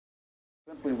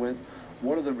With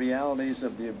what are the realities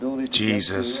of the ability to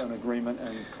Jesus. get to an agreement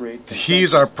and create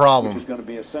He's our problem. which is going to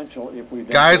be essential if we don't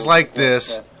Guys go like with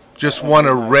this that, just want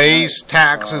to tonight. raise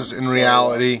taxes in So,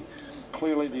 reality.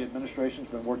 Clearly, the administration's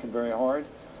been working very hard.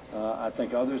 I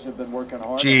think others have been working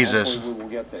hard. Jesus. And hopefully we will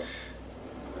get there.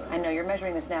 I know you're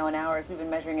measuring this now in hours. We've been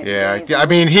measuring it. Yeah, in days. I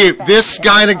mean, this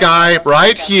kind of guy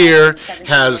right here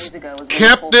has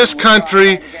kept this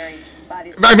country.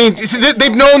 I mean,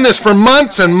 they've known this for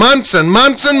months and months and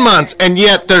months and months, and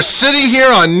yet they're sitting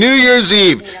here on New Year's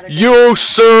Eve. You,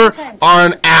 sir, are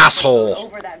an asshole.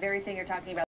 Over that very thing you're talking about.